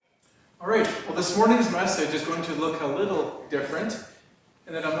All right, well, this morning's message is going to look a little different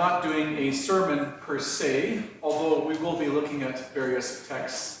in that I'm not doing a sermon per se, although we will be looking at various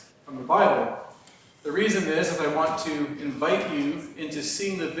texts from the Bible. The reason is that I want to invite you into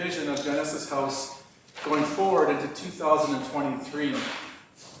seeing the vision of Genesis House going forward into 2023,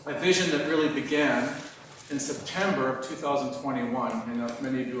 a vision that really began in September of 2021, and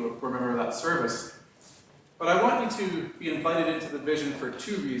many of you will remember that service. But I want you to be invited into the vision for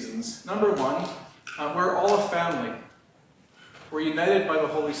two reasons. Number one, we're all a family. We're united by the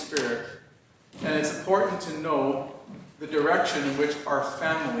Holy Spirit, and it's important to know the direction in which our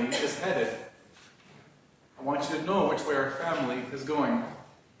family is headed. I want you to know which way our family is going.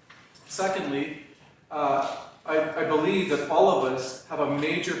 Secondly, I believe that all of us have a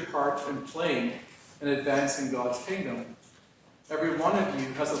major part in playing in advancing God's kingdom. Every one of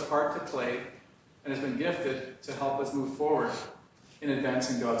you has a part to play and has been gifted to help us move forward in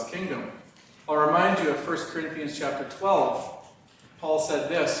advancing God's kingdom. I'll remind you of 1 Corinthians chapter 12. Paul said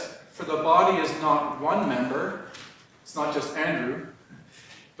this, "For the body is not one member," it's not just Andrew,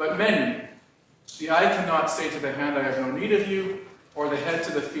 "but many. The eye cannot say to the hand, 'I have no need of you,' or the head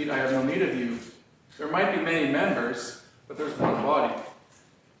to the feet, 'I have no need of you.' There might be many members, but there's one body."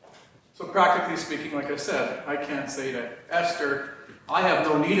 So practically speaking, like I said, I can't say to Esther, "I have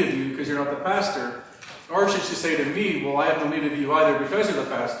no need of you because you're not the pastor." Nor should she say to me, "Well, I have no need of you either because you're the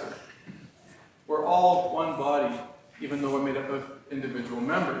pastor." We're all one body, even though we're made up of individual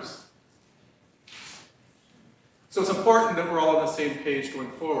members. So it's important that we're all on the same page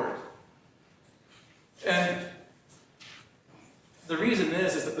going forward. And the reason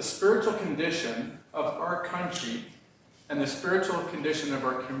is that the spiritual condition of our country and the spiritual condition of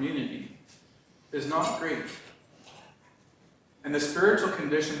our community is not great. And the spiritual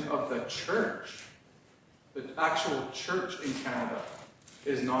condition of the church, the actual church in Canada,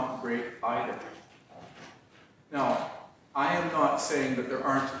 is not great either. Now, I am not saying that there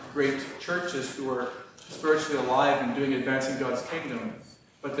aren't great churches who are spiritually alive and doing advancing God's kingdom,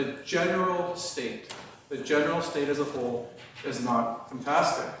 but the general state as a whole is not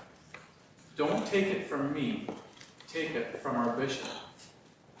fantastic. Don't take it from me, take it from our bishop.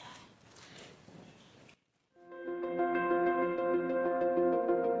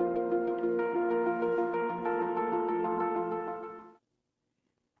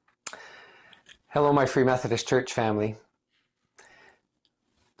 Hello, my Free Methodist Church family.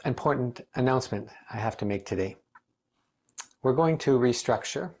 Important announcement I have to make today. We're going to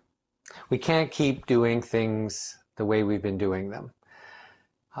restructure. We can't keep doing things the way we've been doing them.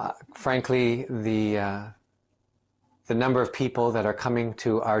 Frankly, the number of people that are coming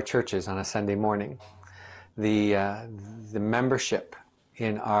to our churches on a Sunday morning, the membership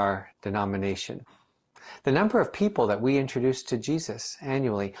in our denomination, the number of people that we introduce to Jesus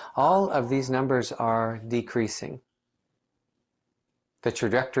annually, all of these numbers are decreasing. The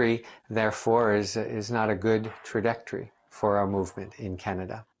trajectory, therefore, is not a good trajectory for our movement in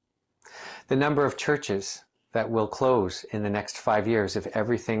Canada. The number of churches that will close in the next 5 years if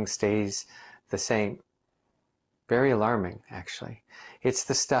everything stays the same. Very alarming, actually. It's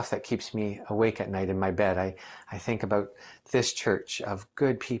the stuff that keeps me awake at night in my bed. I think about this church of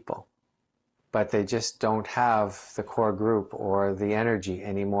good people, but they just don't have the core group or the energy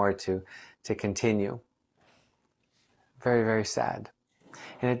anymore to continue. Very, very sad.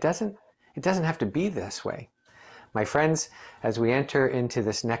 And it doesn't have to be this way. My friends, as we enter into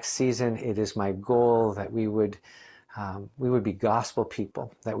this next season, it is my goal that we would be gospel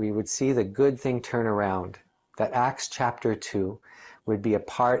people, that we would see the good thing turn around, that Acts chapter 2 would be a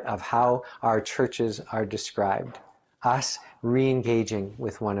part of how our churches are described, us re-engaging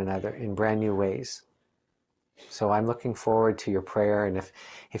with one another in brand new ways. So I'm looking forward to your prayer, and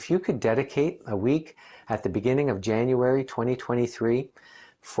if you could dedicate a week at the beginning of January 2023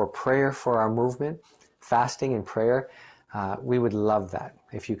 for prayer for our movement, fasting and prayer, we would love that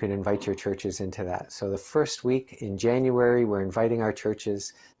if you could invite your churches into that. So the first week in January, we're inviting our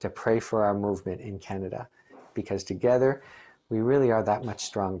churches to pray for our movement in Canada, because together we really are that much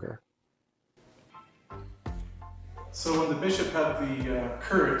stronger. So when the bishop had the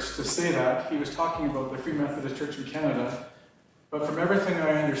courage to say that, he was talking about the Free Methodist Church in Canada. But from everything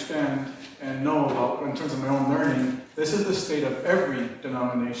I understand and know about in terms of my own learning, this is the state of every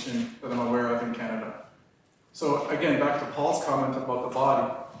denomination that I'm aware of in Canada. So again, back to Paul's comment about the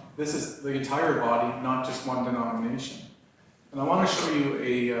body, this is the entire body, not just one denomination. And I want to show you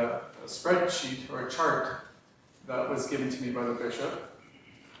a spreadsheet or a chart that was given to me by the bishop.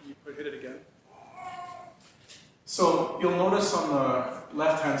 You could hit it again. So you'll notice on the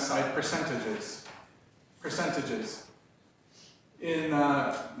left-hand side percentages. In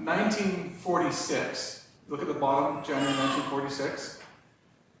 1946, look at the bottom, January 1946,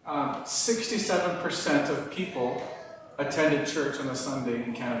 67% of people attended church on a Sunday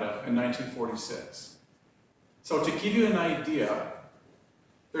in Canada in 1946. So to give you an idea,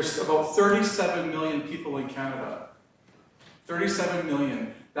 there's about 37 million people in Canada. 37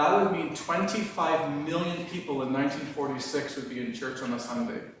 million. That would mean 25 million people in 1946 would be in church on a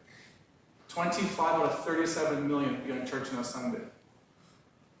Sunday. 25 out of 37 million would be in church on a Sunday.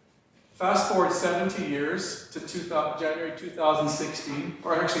 Fast forward 70 years to January 2016,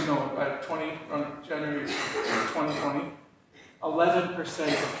 or actually no, January 2020, 11%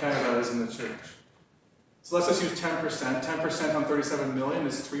 of Canada is in the church. So let's just use 10%. 10% on 37 million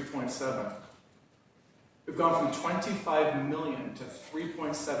is 3.7. We've gone from 25 million to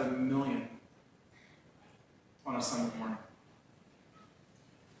 3.7 million on a Sunday morning.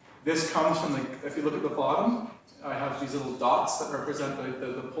 This comes from if you look at the bottom, I have these little dots that represent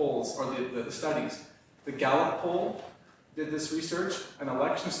the polls, or the studies. The Gallup poll did this research, an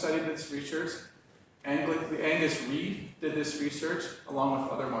election study did this research, the Angus Reid did this research, along with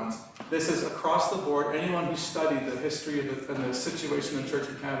other ones. This is across the board. Anyone who studied the history and the situation in church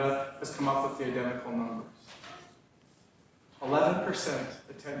in Canada has come up with the identical numbers. 11%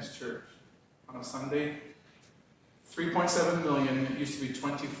 attends church on a Sunday. 3.7 million, it used to be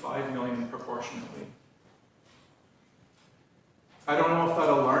 25 million proportionately. I don't know if that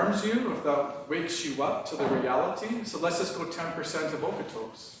alarms you, if that wakes you up to the reality. So let's just go 10% of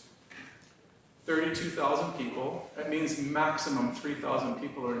Okotoks. 32,000 people. That means maximum 3,000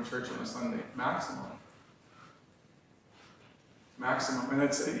 people are in church on a Sunday. Maximum. Maximum. And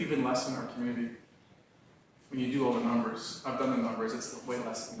that's even less in our community. When you do all the numbers, I've done the numbers, it's way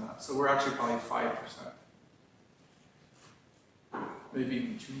less than that. So we're actually probably 5%. Maybe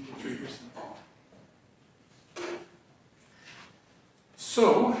even 2 to 3%.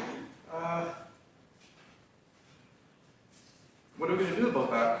 So, what are we going to do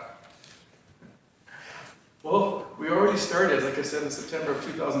about that? Well, we already started, like I said, in September of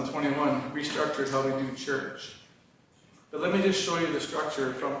 2021, restructured how we do church. But let me just show you the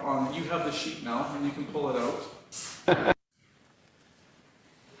structure you have the sheet now, and you can pull it out.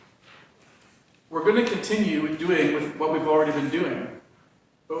 We're going to continue doing with what we've already been doing.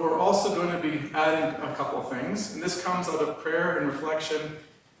 But we're also going to be adding a couple of things, and this comes out of prayer and reflection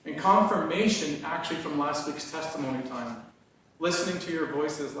and confirmation actually from last week's testimony time. Listening to your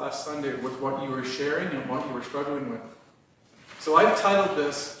voices last Sunday with what you were sharing and what you were struggling with. So I've titled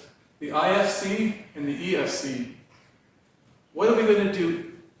this, the IFC and the EFC. What are we going to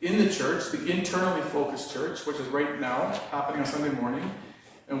do in the church, the internally focused church, which is right now happening on Sunday morning,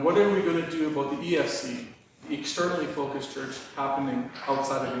 and what are we going to do about the EFC? The externally focused church happening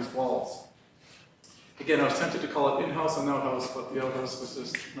outside of these walls. Again, I was tempted to call it in-house and out-house, but the out-house was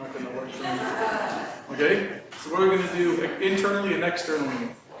just not going to work for me. Okay? So what are we going to do internally and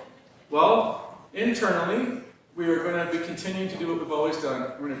externally? Well, internally, we are going to be continuing to do what we've always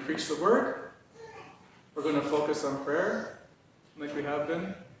done. We're going to preach the word. We're going to focus on prayer, like we have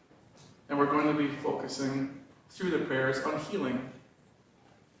been. And we're going to be focusing, through the prayers, on healing.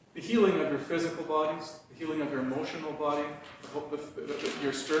 The healing of your physical bodies, the healing of your emotional body,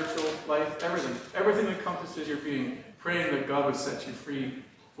 your spiritual life, everything. Everything that encompasses your being. Praying that God would set you free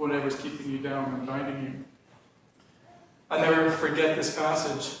from whatever's keeping you down and binding you. I'll never forget this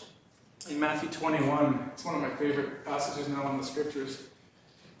passage in Matthew 21. It's one of my favorite passages now in the scriptures.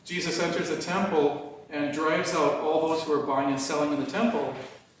 Jesus enters the temple and drives out all those who are buying and selling in the temple,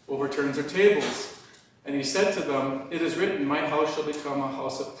 overturns their tables. And he said to them, "It is written, my house shall become a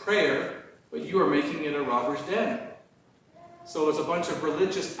house of prayer, but you are making it a robber's den." So there's a bunch of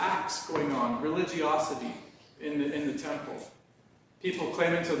religious acts going on, religiosity in the temple. People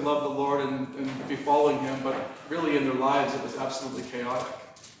claiming to love the Lord and be following him, but really in their lives it was absolutely chaotic.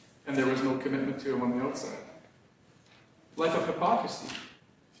 And there was no commitment to him on the outside. Life of hypocrisy.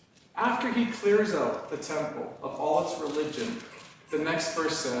 After he clears out the temple of all its religion, the next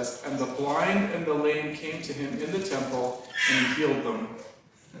verse says, "And the blind and the lame came to him in the temple, and he healed them."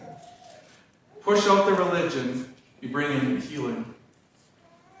 Push out the religion, you bring in healing.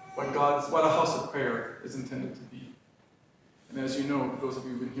 What a house of prayer is intended to be. And as you know, those of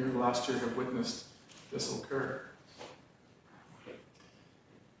you who've been here last year have witnessed this occur.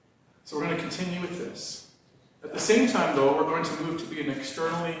 So we're going to continue with this. At the same time, though, we're going to move to be an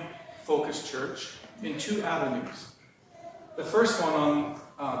externally focused church in 2 avenues. The first one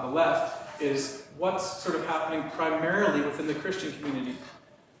on the left is what's sort of happening primarily within the Christian community.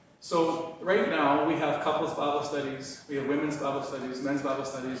 So right now we have couples Bible studies, we have women's Bible studies, men's Bible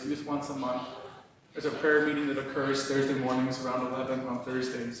studies, youth once a month. There's a prayer meeting that occurs Thursday mornings around 11 on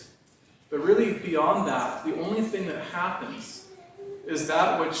Thursdays. But really, beyond that, the only thing that happens is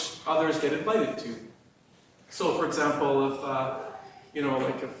that which others get invited to. So, for example,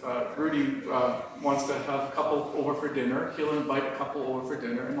 if Rudy wants to have a couple over for dinner, he'll invite a couple over for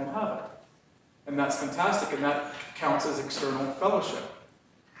dinner and they'll have it. And that's fantastic, and that counts as external fellowship.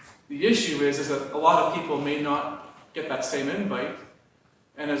 The issue is that a lot of people may not get that same invite,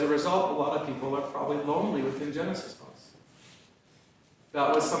 and as a result, a lot of people are probably lonely within Genesis House.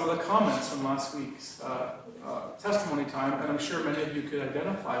 That was some of the comments from last week's testimony time, and I'm sure many of you could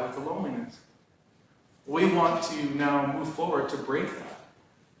identify with the loneliness. We want to now move forward to break that.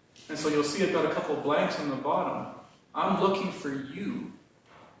 And so you'll see I've got a couple blanks on the bottom. I'm looking for you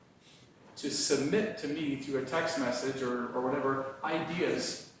to submit to me through a text message or whatever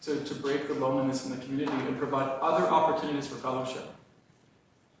ideas to break the loneliness in the community and provide other opportunities for fellowship,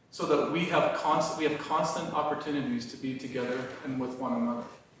 so that we have constant opportunities to be together and with one another.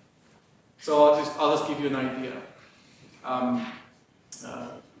 So I'll just give you an idea. A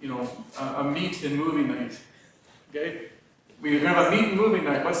meet and movie night. Okay? We're going to have a meet and movie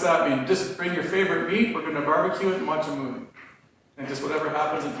night. What's that mean? Just bring your favorite meat, we're going to barbecue it and watch a movie. And just whatever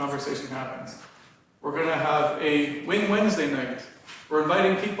happens and conversation happens. We're going to have a Wing Wednesday night. We're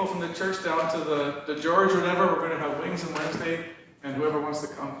inviting people from the church down to the George or whatever. We're going to have Wings on Wednesday, and whoever wants to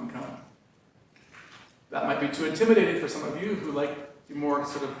come can come. That might be too intimidating for some of you who like more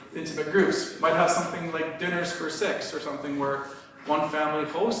sort of intimate groups. Might have something like dinners for 6 or something where one family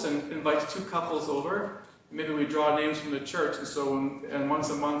hosts and invites 2 couples over. Maybe we draw names from the church, and so and once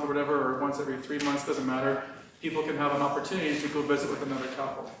a month or whatever, or once every 3 months, doesn't matter, people can have an opportunity to go visit with another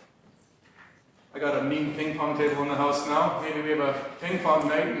couple. I got a mean ping pong table in the house now. Maybe we have a ping pong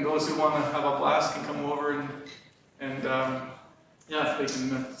night, and those who want to have a blast can come over and they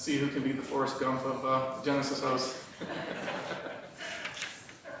can see who can be the Forrest Gump of Genesis House.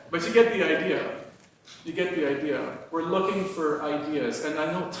 But you get the idea. You get the idea. We're looking for ideas, and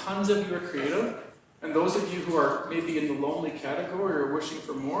I know tons of you are creative, and those of you who are maybe in the lonely category or wishing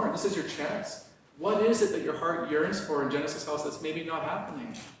for more, this is your chance. What is it that your heart yearns for in Genesis House that's maybe not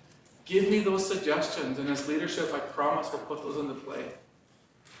happening? Give me those suggestions, and as leadership, I promise we'll put those into play.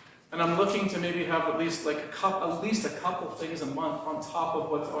 And I'm looking to maybe have at least a couple things a month on top of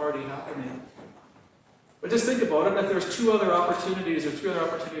what's already happening. But just think about it. If there's 2 other opportunities or 3 other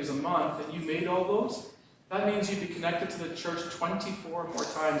opportunities a month, and you made all those, that means you'd be connected to the church 24 more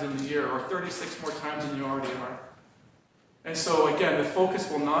times in the year, or 36 more times than you already are. And so again, the focus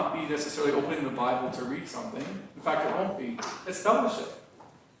will not be necessarily opening the Bible to read something. In fact, it won't be. It's fellowship.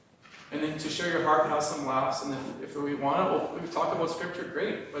 And then to share your heart, have some laughs, and if we want to, we talk about Scripture,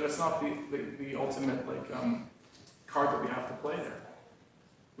 great, but it's not the ultimate card that we have to play there.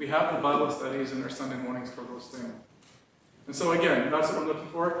 We have the Bible studies and our Sunday mornings for those things. And so again, that's what I'm looking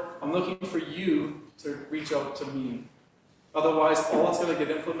for. I'm looking for you to reach out to me. Otherwise, all that's going to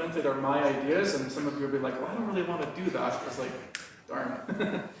get implemented are my ideas, and some of you will be like, well, I don't really want to do that. It's like,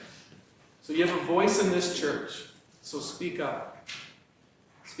 darn. So you have a voice in this church, so speak up.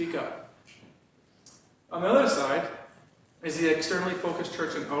 Speak up. On the other side is the externally focused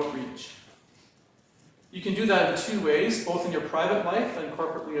church and outreach. You can do that in 2 ways, both in your private life and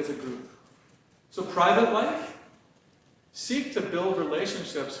corporately as a group. So private life, seek to build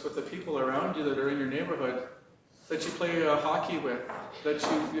relationships with the people around you that are in your neighborhood, that you play hockey with, that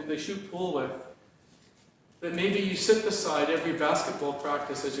they shoot pool with, that maybe you sit beside every basketball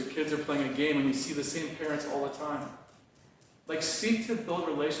practice as your kids are playing a game and you see the same parents all the time. Seek to build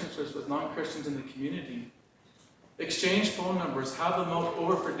relationships with non-Christians in the community. Exchange phone numbers, have them out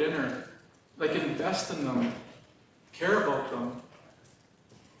over for dinner. Invest in them. Care about them.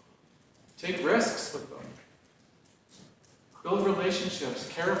 Take risks with them. Build relationships,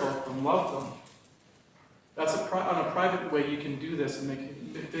 care about them, love them. That's on a private way you can do this and make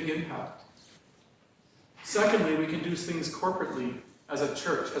a big impact. Secondly, we can do things corporately as a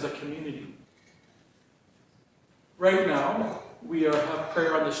church, as a community. Right now, we have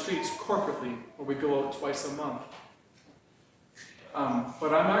prayer on the streets corporately, where we go out twice a month.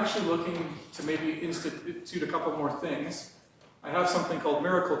 But I'm actually looking to maybe institute a couple more things. I have something called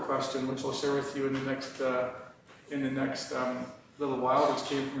Miracle Question, which I'll share with you in the next little while, which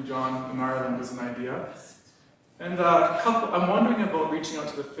came from John in Ireland as an idea. And I'm wondering about reaching out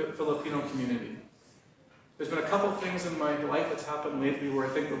to the Filipino community. There's been a couple things in my life that's happened lately where I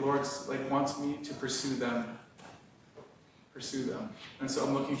think the Lord wants me to pursue them. And so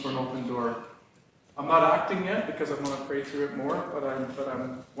I'm looking for an open door. I'm not acting yet because I want to pray through it more, but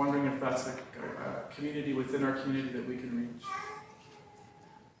I'm wondering if that's a community within our community that we can reach.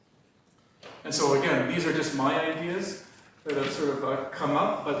 And so again, these are just my ideas that have sort of come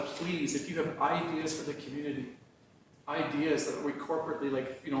up, but please, if you have ideas for the community, ideas that we corporately,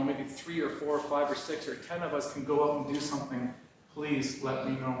 like, maybe 3 or 4 or 5 or 6 or 10 of us can go out and do something, please let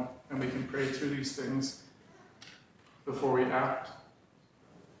me know, and we can pray through these things before we act.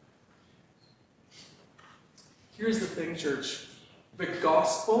 Here's the thing, church. The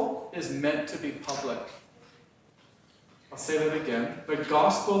gospel is meant to be public. I'll say that again. The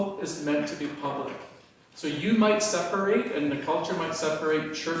gospel is meant to be public. So you might separate, and the culture might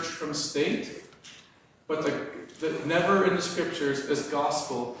separate church from state, but never in the scriptures is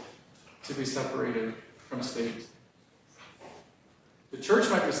gospel to be separated from state. The church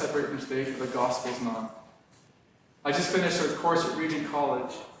might be separated from state, but the gospel's not. I just finished a course at Regent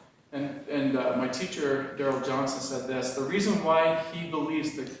College, and my teacher, Daryl Johnson, said this: the reason why he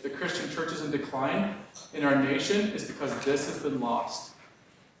believes that the Christian church is in decline in our nation is because this has been lost.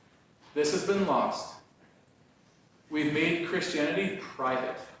 This has been lost. We've made Christianity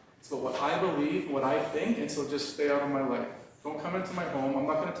private. So what I believe, what I think, and so just stay out of my life. Don't come into my home. I'm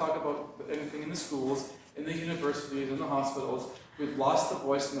not going to talk about anything in the schools, in the universities, in the hospitals. We've lost the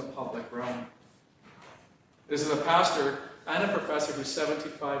voice in the public realm. This is a pastor and a professor who's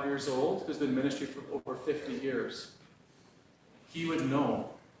 75 years old, who's been in ministry for over 50 years. He would know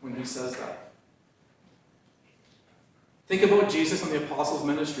when he says that. Think about Jesus and the apostles'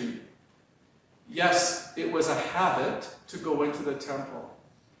 ministry. Yes, it was a habit to go into the temple.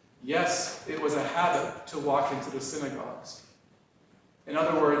 Yes, it was a habit to walk into the synagogues. In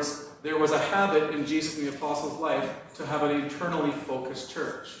other words, there was a habit in Jesus and the apostles' life to have an internally focused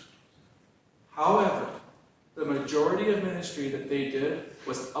church. However, the majority of ministry that they did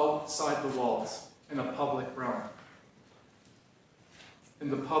was outside the walls, in a public realm. In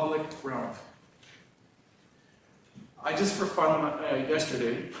the public realm. I just, for fun,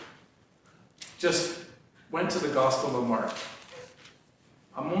 yesterday, just went to the Gospel of Mark.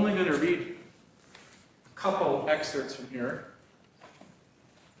 I'm only going to read a couple excerpts from here.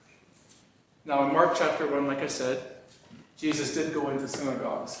 Now, in Mark chapter 1, like I said, Jesus did go into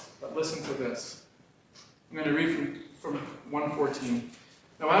synagogues. But listen to this. I'm going to read from 1:14.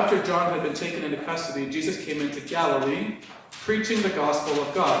 Now, after John had been taken into custody, Jesus came into Galilee, preaching the gospel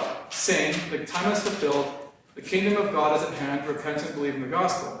of God, saying, the time is fulfilled, the kingdom of God is at hand, repent and believe in the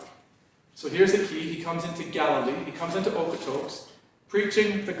gospel. So here's the key. He comes into Galilee, he comes into Okotoks,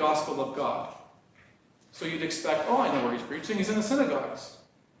 preaching the gospel of God. So you'd expect, I know where he's preaching. He's in the synagogues.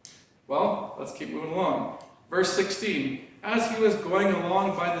 Well, let's keep moving along. Verse 16, as he was going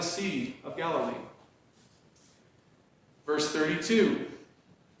along by the Sea of Galilee. Verse 32,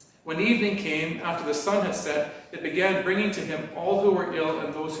 when evening came, after the sun had set, it began bringing to him all who were ill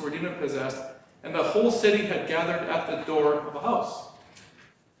and those who were demon-possessed, and the whole city had gathered at the door of a house.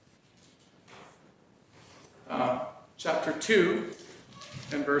 Chapter 2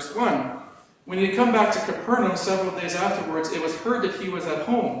 and verse 1. When he had come back to Capernaum several days afterwards, it was heard that he was at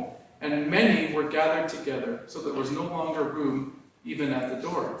home, and many were gathered together, so there was no longer room even at the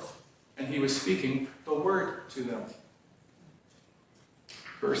door. And he was speaking the word to them.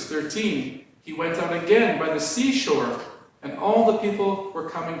 Verse 13. He went out again by the seashore, and all the people were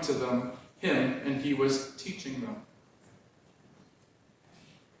coming to him, and he was teaching them.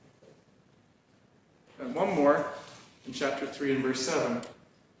 And one more in chapter 3 and verse 7.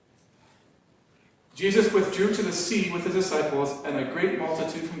 Jesus withdrew to the sea with his disciples, and a great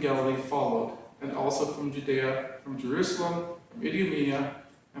multitude from Galilee followed, and also from Judea, from Jerusalem, from Idumea,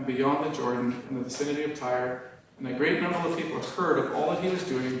 and beyond the Jordan, in the vicinity of Tyre. And a great number of people heard of all that he was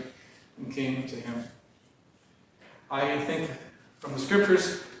doing and came to him. I think from the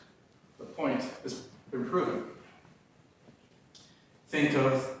scriptures, the point has been proven. Think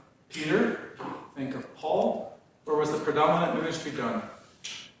of Peter, think of Paul. Where was the predominant ministry done?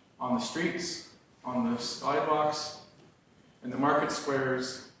 On the streets, on the sidewalks, in the market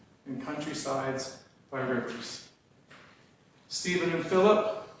squares, in countrysides, by rivers. Stephen and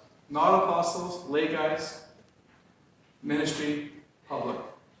Philip, not apostles, lay guys, ministry, public.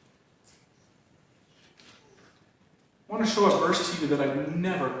 I want to show a verse to you that I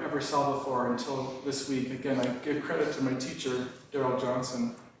never ever saw before until this week. Again, I give credit to my teacher, Daryl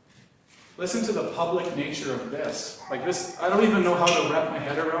Johnson. Listen to the public nature of this. Like this, I don't even know how to wrap my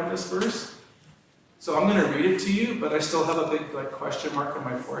head around this verse. So I'm going to read it to you, but I still have a big question mark on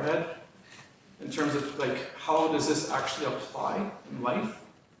my forehead in terms of how does this actually apply in life?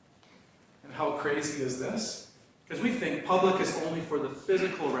 And how crazy is this? Because we think public is only for the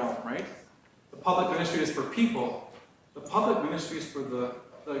physical realm, right? The public ministry is for people. The public ministry is for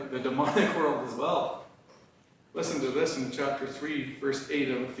the demonic world as well. Listen to this in chapter 3, verse 8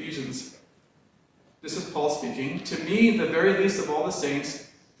 of Ephesians. This is Paul speaking. To me, the very least of all the saints,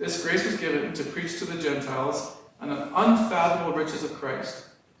 this grace was given to preach to the Gentiles an unfathomable riches of Christ,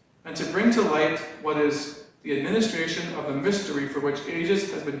 and to bring to light what is the administration of the mystery for which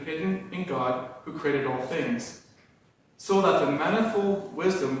ages has been hidden in God who created all things, so that the manifold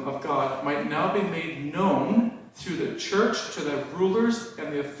wisdom of God might now be made known through the church to the rulers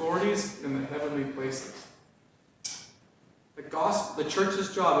and the authorities in the heavenly places. The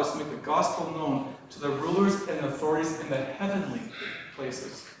church's job is to make the gospel known to the rulers and authorities in the heavenly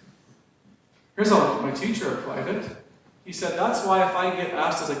places. Here's how my teacher applied it. He said, that's why if I get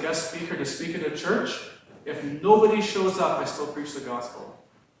asked as a guest speaker to speak in a church, if nobody shows up, I still preach the gospel.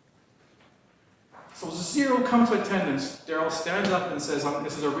 So 0 come to attendance. Daryl stands up and says,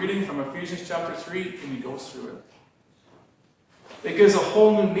 this is a reading from Ephesians chapter 3, and he goes through it. It gives a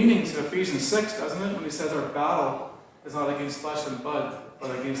whole new meaning to Ephesians 6, doesn't it? When he says our battle is not against flesh and blood,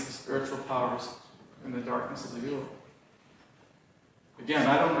 but against the spiritual powers in the darkness of the evil. Again,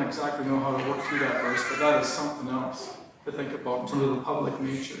 I don't exactly know how to work through that verse, but that is something else to think about in terms of the public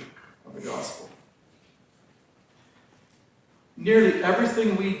nature of the gospel. Nearly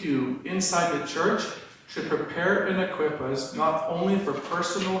everything we do inside the church should prepare and equip us not only for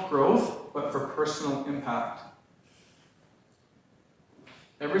personal growth, but for personal impact.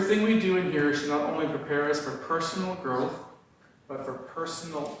 Everything we do in here should not only prepare us for personal growth, but for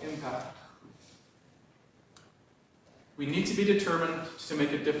personal impact. We need to be determined to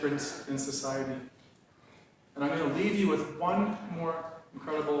make a difference in society. And I'm going to leave you with one more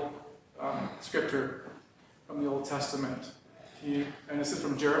incredible scripture from the Old Testament. And this is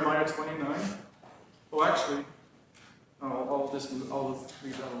from Jeremiah 29. Oh, actually, I'll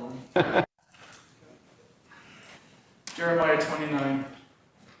leave that alone. Jeremiah 29.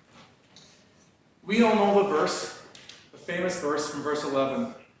 We all know the verse, the famous verse from verse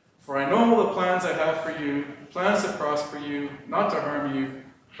 11. For I know the plans I have for you, plans to prosper you, not to harm you,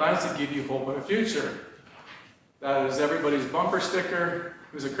 plans to give you hope of a future. That is everybody's bumper sticker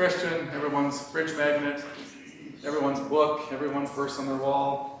who's a Christian, everyone's fridge magnet, everyone's book, everyone's verse on their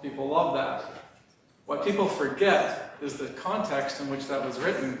wall. People love that. What people forget is the context in which that was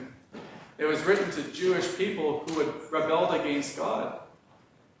written. It was written to Jewish people who had rebelled against God.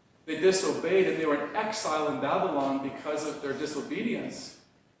 They disobeyed and they were in exile in Babylon because of their disobedience.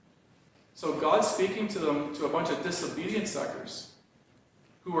 So God's speaking to them, to a bunch of disobedient suckers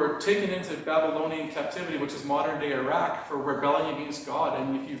who were taken into Babylonian captivity, which is modern-day Iraq, for rebelling against God.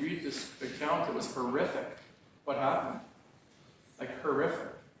 And if you read this account, it was horrific what happened. Like horrific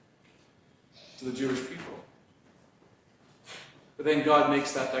to the Jewish people. But then God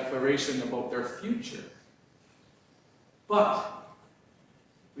makes that declaration about their future. But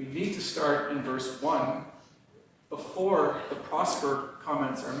we need to start in verse 1 before the prosper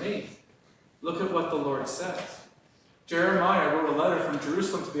comments are made. Look at what the Lord says. Jeremiah wrote a letter from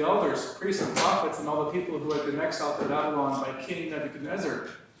Jerusalem to the elders, priests, and prophets, and all the people who had been exiled to Babylon by King Nebuchadnezzar.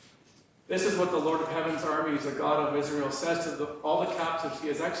 This is what the Lord of heaven's armies, the God of Israel, says to all the captives he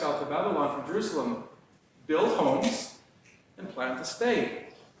has exiled to Babylon from Jerusalem. Build homes and plant to stay.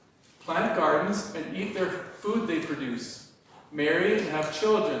 Plant gardens and eat their food they produce. Marry and have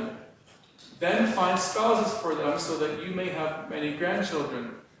children. Then find spouses for them so that you may have many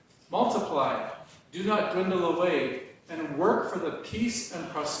grandchildren. Multiply, do not dwindle away, and work for the peace and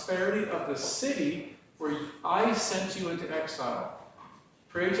prosperity of the city where I sent you into exile.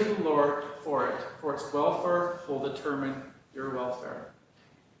 Pray to the Lord for it, for its welfare will determine your welfare.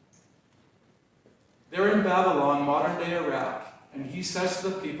 They're in Babylon, modern-day Iraq, and he says to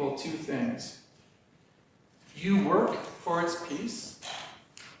the people two things. You work for its peace,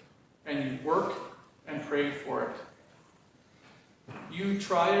 and you work and pray for it.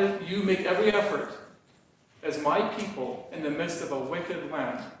 You make every effort as my people in the midst of a wicked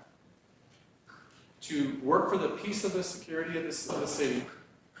land to work for the peace of the security of the city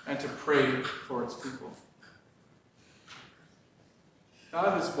and to pray for its people.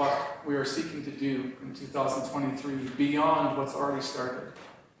 That is what we are seeking to do in 2023, beyond what's already started.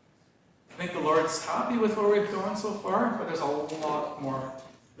 I think the Lord's happy with where we've gone so far, but there's a lot more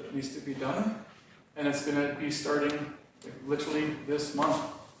that needs to be done. And it's going to be starting literally this month.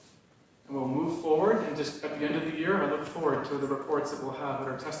 And we'll move forward, and just at the end of the year, I look forward to the reports that we'll have at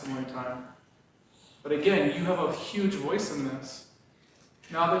our testimony time. But again, you have a huge voice in this.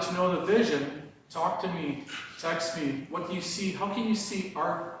 Now that you know the vision, talk to me, text me. What do you see? How can you see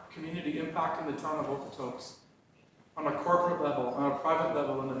our community impacting the town of Okotoks? On a corporate level, on a private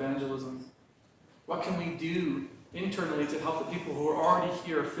level in evangelism? What can we do internally to help the people who are already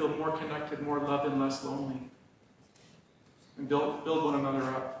here feel more connected, more loved, and less lonely? And build one another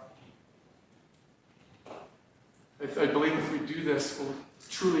up. I believe if we do this, we'll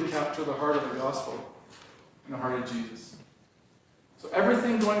truly capture the heart of the gospel and the heart of Jesus. So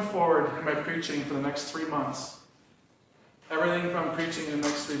everything going forward in my preaching for the next 3 months, everything I'm preaching in the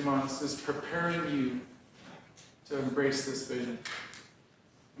next 3 months is preparing you to embrace this vision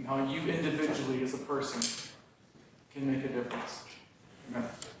and how you individually as a person can make a difference. Amen.